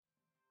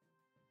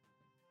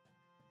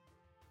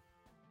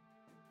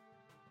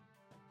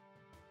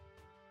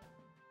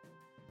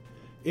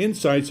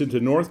insights into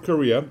North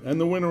Korea and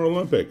the Winter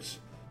Olympics.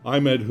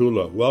 I'm Ed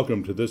Hula.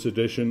 Welcome to this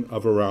edition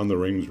of Around the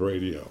Rings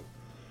Radio.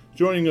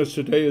 Joining us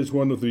today is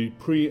one of the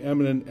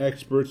preeminent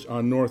experts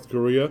on North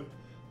Korea,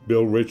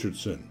 Bill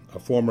Richardson, a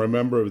former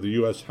member of the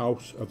U.S.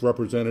 House of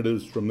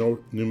Representatives from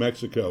New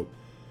Mexico.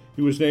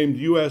 He was named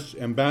U.S.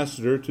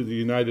 Ambassador to the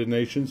United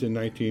Nations in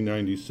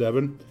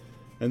 1997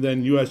 and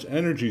then U.S.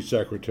 Energy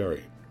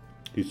Secretary.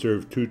 He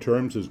served 2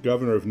 terms as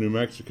governor of New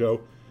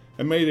Mexico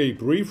and made a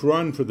brief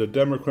run for the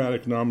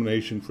Democratic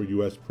nomination for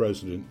U.S.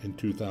 President in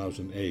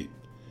 2008.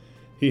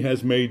 He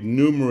has made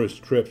numerous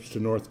trips to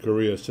North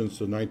Korea since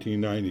the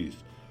 1990s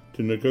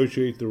to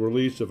negotiate the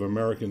release of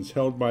Americans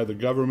held by the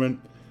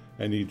government,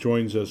 and he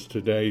joins us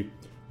today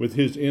with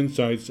his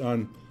insights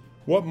on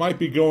what might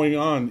be going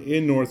on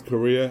in North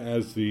Korea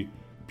as the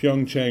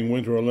Pyeongchang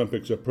Winter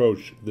Olympics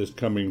approach this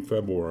coming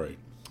February.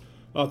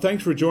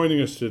 Thanks for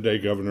joining us today,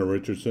 Governor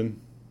Richardson.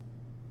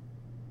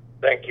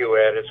 Thank you,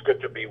 Ed. It's good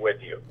to be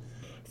with you.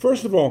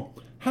 First of all,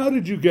 how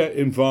did you get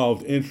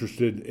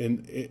interested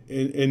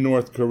in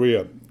North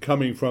Korea,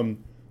 coming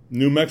from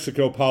New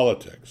Mexico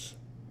politics?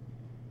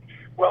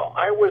 Well,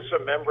 I was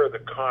a member of the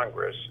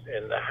Congress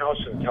in the House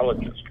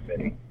Intelligence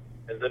Committee,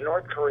 and the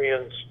North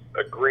Koreans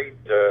agreed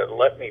to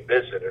let me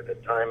visit at a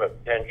time of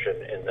tension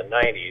in the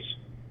 90s.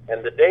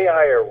 And the day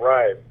I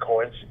arrived,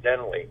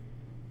 coincidentally,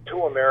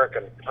 2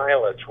 American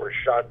pilots were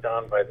shot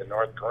down by the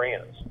North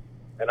Koreans.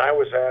 And I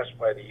was asked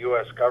by the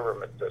U.S.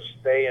 government to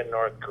stay in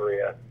North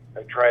Korea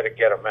and try to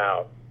get them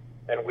out.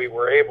 And we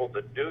were able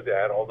to do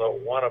that, although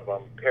one of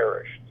them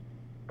perished.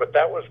 But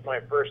that was my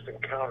first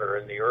encounter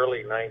in the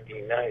early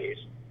 1990s.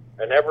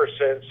 And ever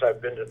since,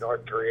 I've been to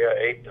North Korea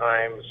 8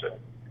 times and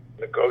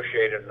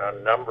negotiated on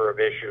a number of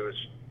issues.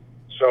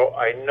 So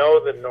I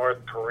know the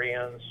North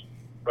Koreans,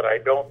 but I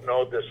don't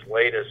know this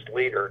latest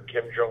leader,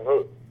 Kim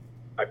Jong-un.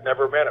 I've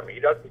never met him. He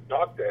doesn't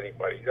talk to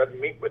anybody. He doesn't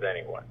meet with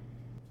anyone.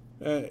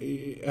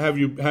 Have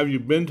you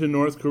been to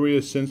North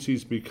Korea since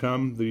he's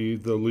become the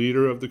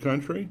leader of the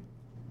country?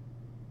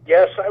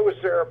 Yes, I was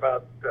there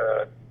about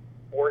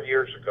 4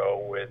 years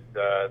ago with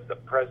the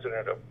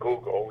president of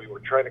Google. We were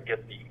trying to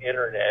get the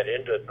internet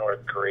into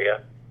North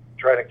Korea,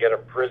 trying to get a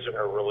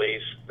prisoner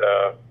released.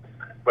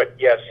 But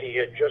yes, he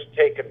had just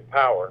taken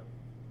power.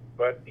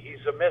 But he's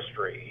a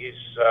mystery.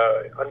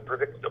 He's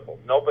unpredictable.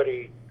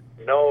 Nobody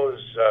knows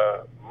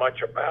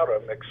much about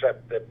him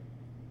except that,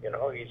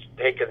 he's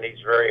taken these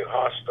very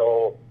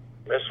hostile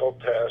missile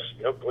tests,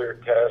 nuclear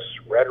tests,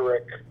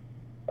 rhetoric.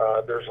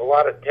 There's a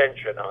lot of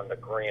tension on the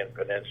Korean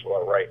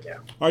Peninsula right now.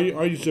 Are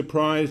you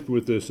surprised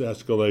with this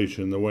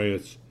escalation, the way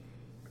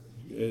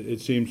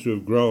it seems to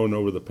have grown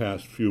over the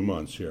past few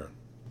months here?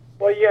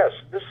 Well, yes,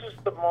 this is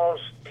the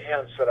most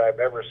tense that I've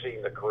ever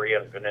seen the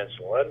Korean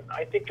Peninsula, and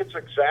I think it's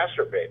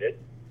exacerbated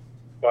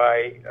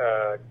by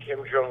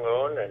Kim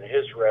Jong-un and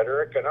his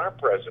rhetoric, and our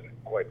president,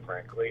 quite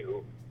frankly,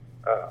 who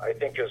I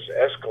think has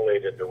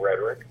escalated the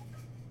rhetoric.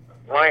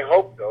 My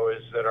hope, though,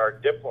 is that our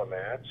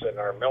diplomats and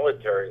our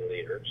military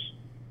leaders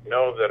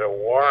know that a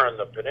war on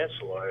the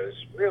peninsula is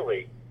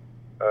really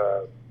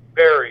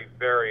very,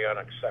 very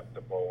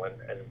unacceptable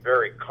and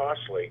very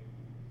costly,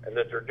 and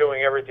that they're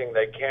doing everything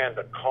they can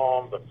to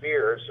calm the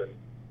fears and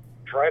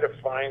try to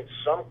find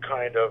some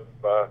kind of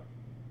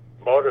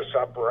modus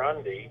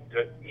operandi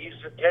to ease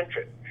the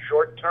tension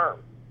short term.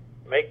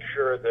 Make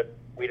sure that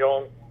we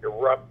don't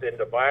erupt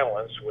into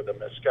violence with a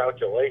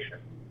miscalculation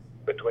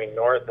between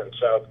North and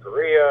South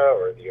Korea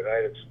or the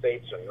United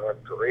States and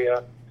North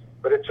Korea.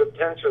 But it's the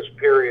tensest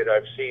period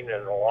I've seen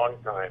in a long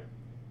time,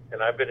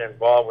 and I've been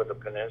involved with the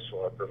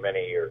peninsula for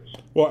many years.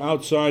 Well,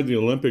 outside the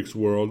Olympics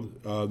world,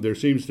 there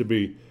seems to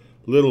be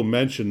little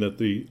mention that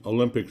the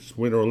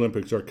Winter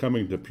Olympics are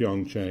coming to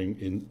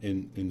Pyeongchang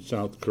in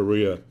South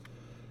Korea.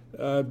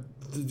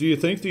 Do you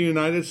think the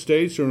United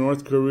States or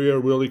North Korea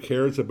really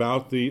cares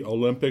about the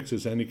Olympics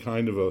as any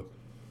kind of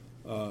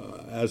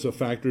as a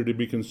factor to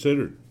be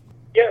considered?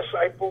 Yes,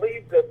 I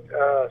believe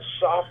that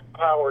soft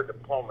power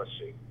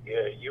diplomacy,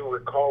 you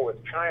recall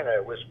with China,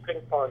 it was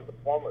ping pong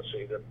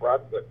diplomacy that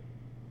brought the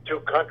 2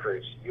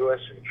 countries, U.S.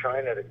 and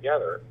China,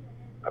 together.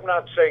 I'm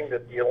not saying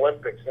that the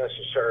Olympics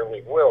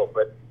necessarily will,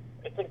 but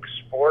I think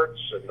sports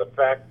and the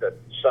fact that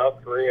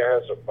South Korea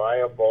has a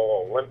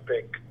viable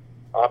Olympic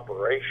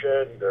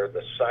operation, they're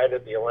the site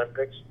of the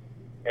Olympics,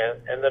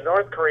 and the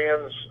North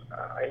Koreans,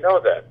 I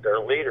know that, they're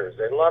leaders.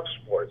 They love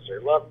sports. They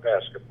love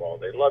basketball.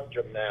 They love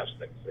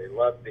gymnastics.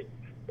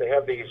 They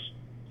have these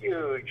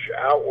huge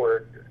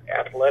outward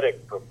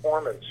athletic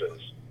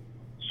performances.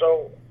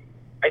 So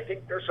I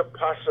think there's a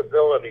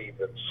possibility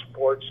that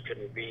sports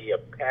can be a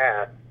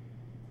path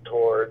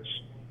towards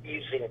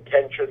easing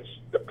tensions,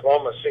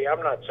 diplomacy.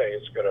 I'm not saying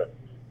it's going to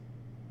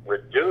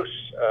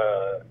reduce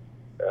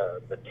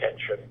the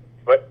tension,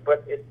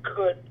 but it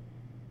could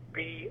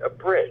be a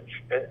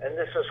bridge. And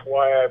this is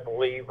why I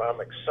believe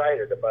I'm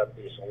excited about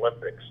these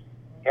Olympics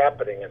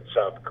happening in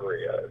South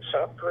Korea.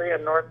 South Korea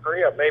and North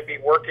Korea may be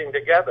working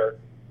together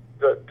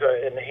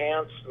to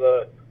enhance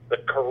the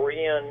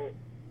Korean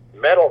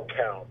medal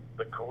count,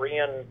 the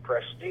Korean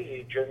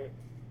prestige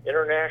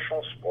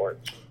international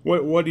sports.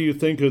 What do you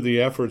think of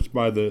the efforts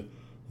by the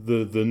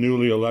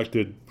newly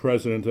elected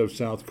president of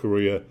South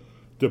Korea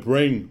to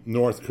bring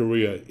North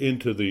Korea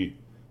into the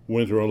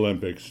Winter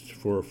Olympics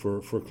for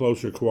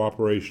closer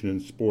cooperation in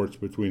sports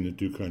between the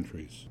two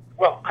countries?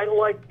 Well, I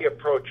like the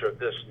approach of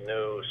this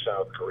new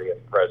South Korean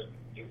president.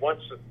 He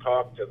wants to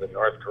talk to the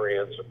North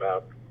Koreans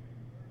about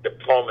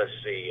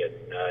diplomacy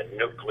and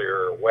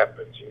nuclear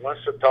weapons. He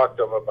wants to talk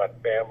to them about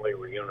family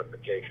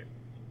reunification.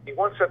 He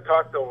wants to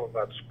talk to them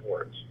about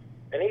sports.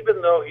 And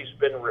even though he's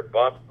been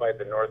rebuffed by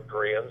the North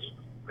Koreans,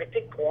 I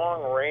think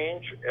long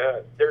range,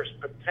 there's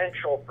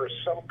potential for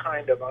some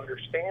kind of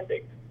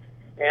understanding.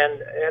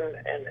 And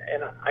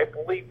I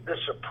believe this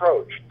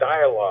approach,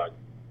 dialogue,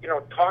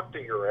 talk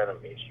to your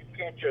enemies. You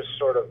can't just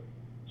sort of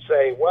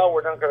say, well,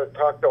 we're not going to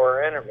talk to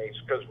our enemies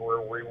because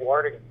we're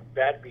rewarding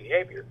bad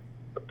behavior.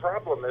 The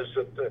problem is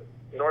that the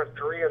North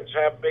Koreans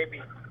have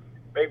maybe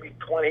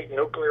 20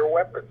 nuclear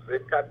weapons.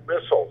 They've got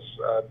missiles.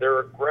 They're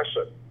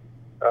aggressive.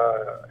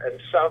 And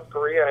South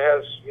Korea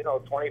has,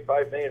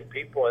 25 million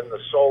people in the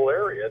Seoul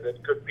area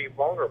that could be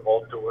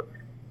vulnerable to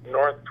a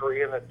North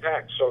Korean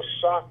attack. So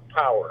soft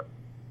power,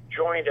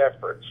 joint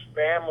efforts,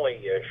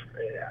 family-ish.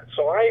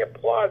 So I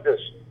applaud this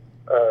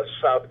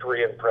South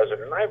Korean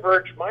president. I've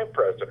urged my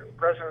president,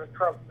 President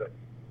Trump, to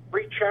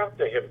reach out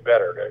to him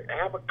better, to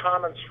have a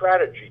common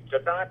strategy, to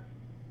not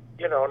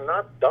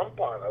dump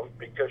on him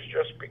because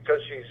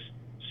he's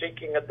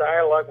seeking a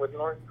dialogue with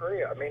North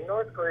Korea. I mean,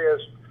 North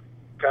Korea's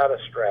got a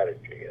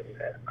strategy, and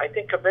I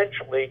think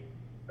eventually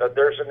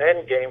there's an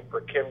end game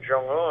for Kim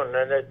Jong-un,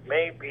 and it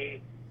may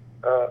be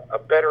a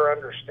better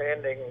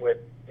understanding with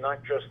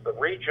not just the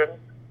region,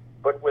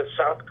 but with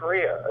South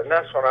Korea, and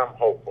that's what I'm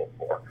hopeful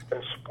for.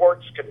 And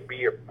sports can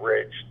be a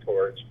bridge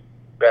towards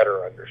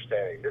better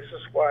understanding. This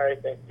is why I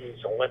think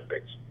these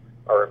Olympics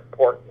are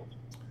important,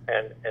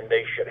 and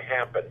they should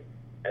happen,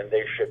 and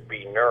they should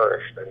be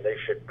nourished, and they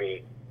should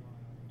be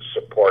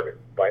supported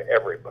by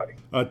everybody.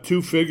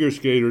 Two figure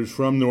skaters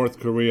from North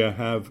Korea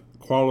have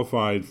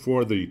qualified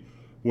for the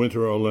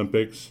Winter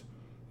Olympics,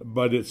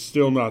 but it's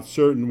still not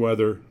certain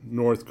whether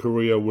North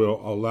Korea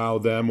will allow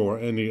them or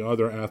any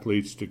other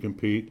athletes to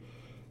compete.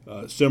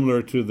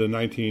 Similar to the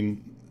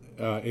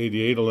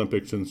 1988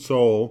 Olympics in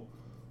Seoul,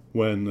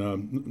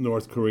 when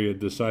North Korea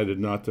decided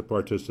not to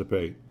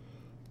participate.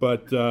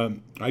 But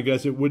I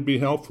guess it would be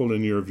helpful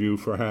in your view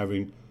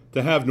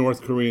to have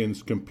North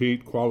Koreans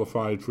compete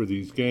qualified for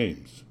these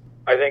games.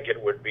 I think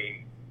it would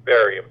be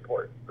very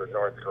important for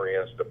North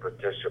Koreans to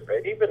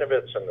participate, even if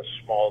it's in a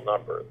small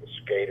number of the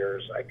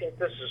skaters. I think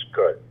this is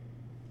good.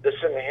 This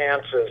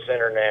enhances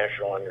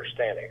international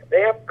understanding.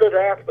 They have good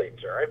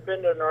athletes there. I've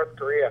been to North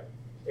Korea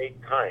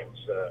 8 times.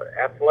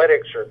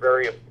 Athletics are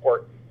very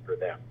important for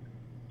them.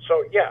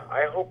 So, yeah,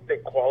 I hope they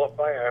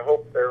qualify. I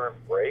hope they're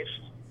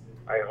embraced.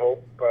 I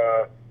hope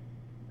the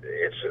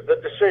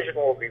decision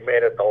will be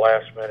made at the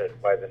last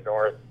minute by the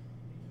North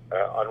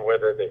on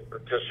whether they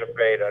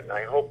participate, and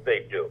I hope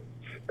they do.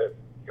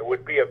 It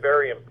would be a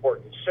very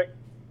important signal,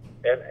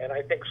 and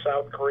I think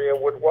South Korea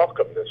would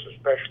welcome this,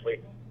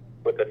 especially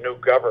with the new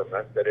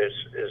government that is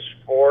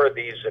for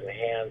these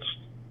enhanced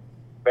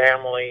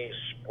family,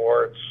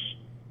 sports,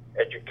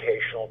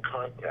 educational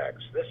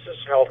contacts. This is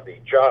healthy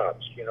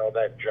jobs,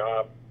 that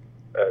job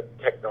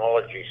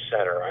technology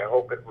center. I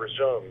hope it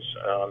resumes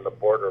on the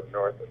border of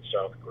North and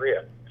South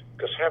Korea,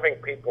 because having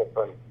people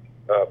from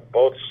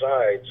both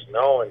sides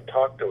know and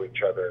talk to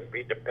each other and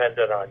be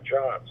dependent on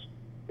jobs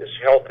is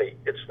healthy.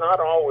 It's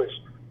not always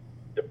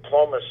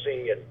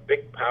diplomacy and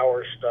big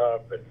power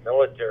stuff and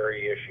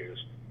military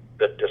issues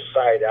that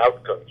decide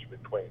outcomes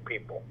between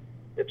people.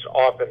 It's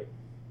often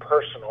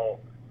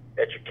personal,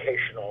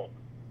 educational,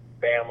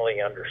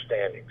 family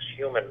understandings,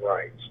 human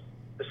rights.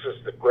 This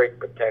is the great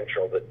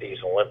potential that these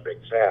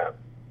Olympics have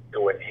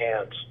to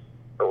enhance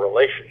a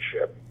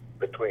relationship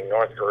between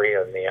North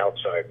Korea and the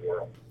outside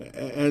world.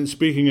 And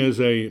speaking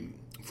as a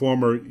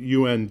former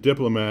UN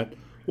diplomat,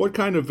 what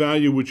kind of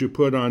value would you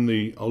put on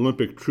the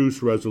Olympic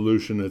truce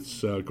resolution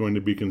that's going to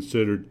be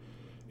considered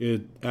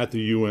at the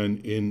UN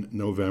in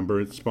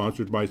November? It's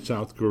sponsored by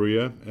South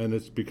Korea, and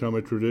it's become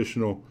a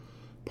traditional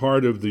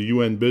part of the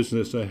UN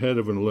business ahead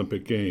of an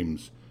Olympic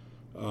Games.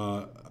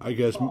 I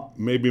guess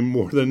maybe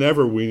more than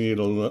ever we need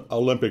an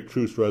Olympic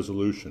truce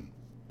resolution.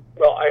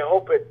 Well, I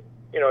hope it,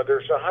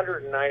 there's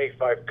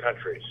 195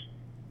 countries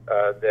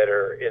that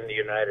are in the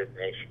United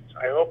Nations.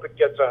 I hope it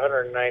gets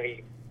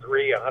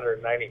 193,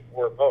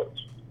 194 votes.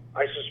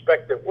 I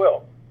suspect it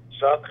will.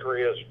 South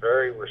Korea is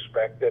very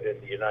respected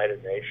in the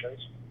United Nations.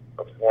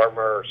 A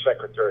former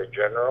Secretary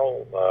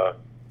General,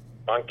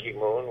 Ban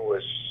Ki-moon,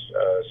 was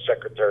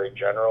Secretary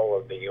General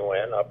of the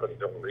UN up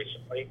until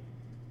recently.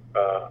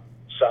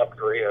 South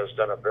Korea has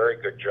done a very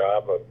good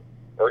job of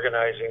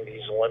organizing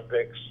these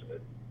Olympics.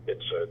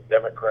 It's a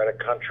democratic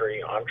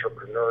country,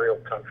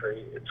 entrepreneurial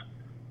country.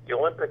 The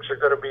Olympics are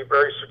going to be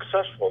very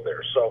successful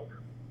there. So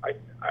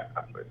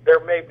there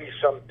may be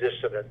some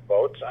dissident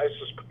votes. I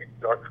suspect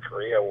North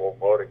Korea will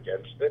vote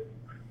against it,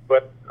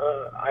 but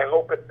I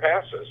hope it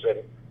passes.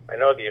 And I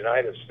know the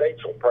United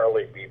States will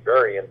probably be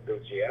very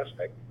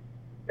enthusiastic.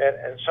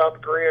 And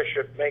South Korea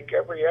should make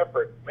every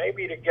effort,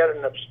 maybe to get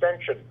an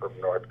abstention from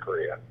North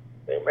Korea.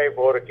 They may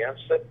vote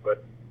against it,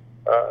 but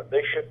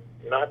they should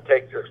not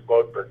take this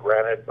vote for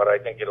granted, but I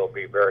think it'll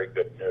be very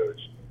good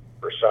news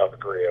for South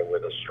Korea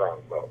with a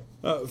strong vote.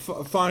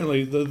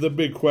 Finally, the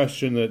big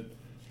question that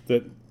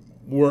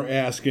we're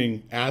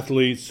asking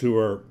athletes who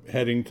are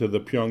heading to the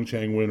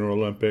Pyeongchang Winter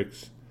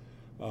Olympics,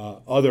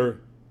 other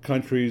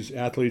countries,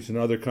 athletes in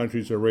other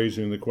countries are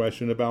raising the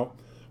question about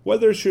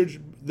whether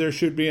there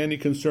should be any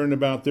concern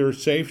about their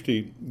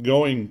safety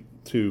going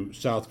to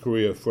South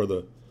Korea for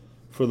the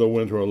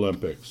Winter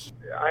Olympics.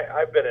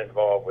 I've been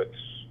involved with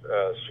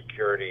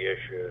security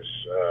issues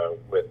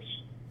with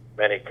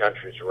many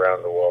countries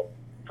around the world.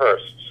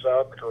 First,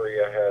 South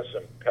Korea has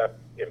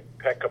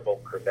impeccable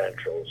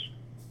credentials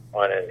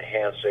on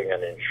enhancing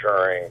and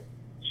ensuring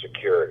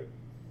security.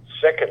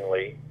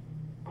 Secondly,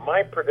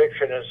 my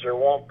prediction is there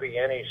won't be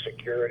any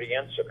security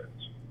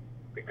incidents,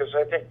 because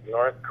I think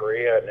North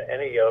Korea and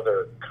any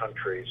other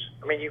countries,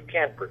 I mean, you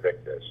can't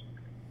predict this,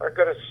 are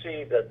going to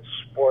see that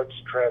sports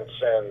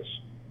transcends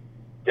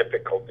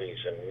difficulties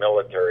and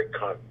military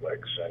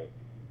conflicts and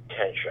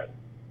tension,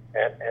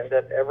 and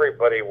that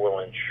everybody will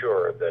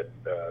ensure that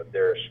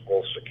there's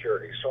full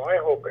security. So I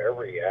hope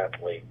every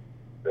athlete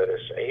that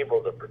is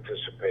able to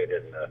participate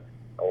in the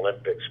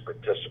Olympics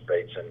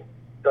participates and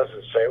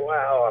doesn't say,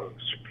 well, I'm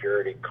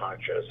security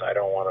conscious, I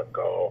don't want to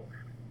go.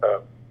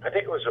 I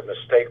think it was a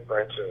mistake,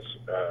 for instance,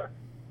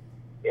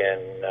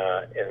 in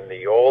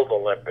the old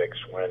Olympics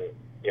when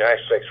the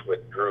United States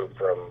withdrew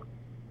from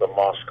the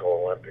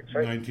Moscow Olympics.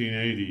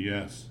 1980,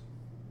 yes.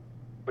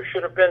 We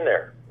should have been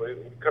there. We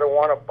could have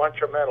won a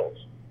bunch of medals.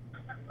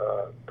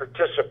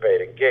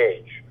 Participate,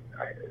 engage.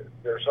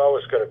 There's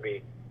always going to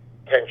be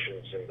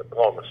tensions in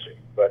diplomacy,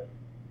 but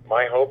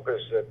my hope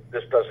is that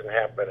this doesn't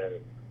happen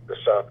in the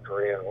South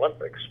Korean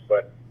Olympics,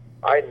 but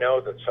I know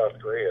that South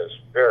Korea is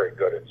very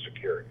good at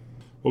security.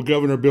 Well,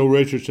 Governor Bill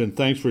Richardson,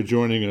 thanks for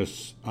joining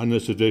us on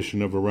this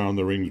edition of Around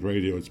the Rings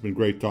Radio. It's been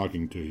great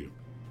talking to you.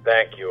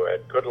 Thank you,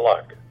 Ed. Good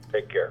luck.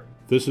 Take care.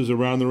 This is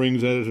Around the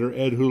Rings editor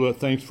Ed Hula.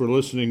 Thanks for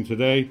listening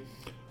today.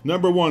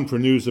 Number one for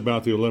news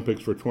about the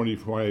Olympics for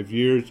 25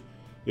 years,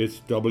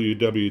 it's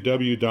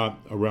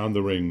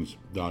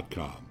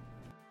www.aroundtherings.com.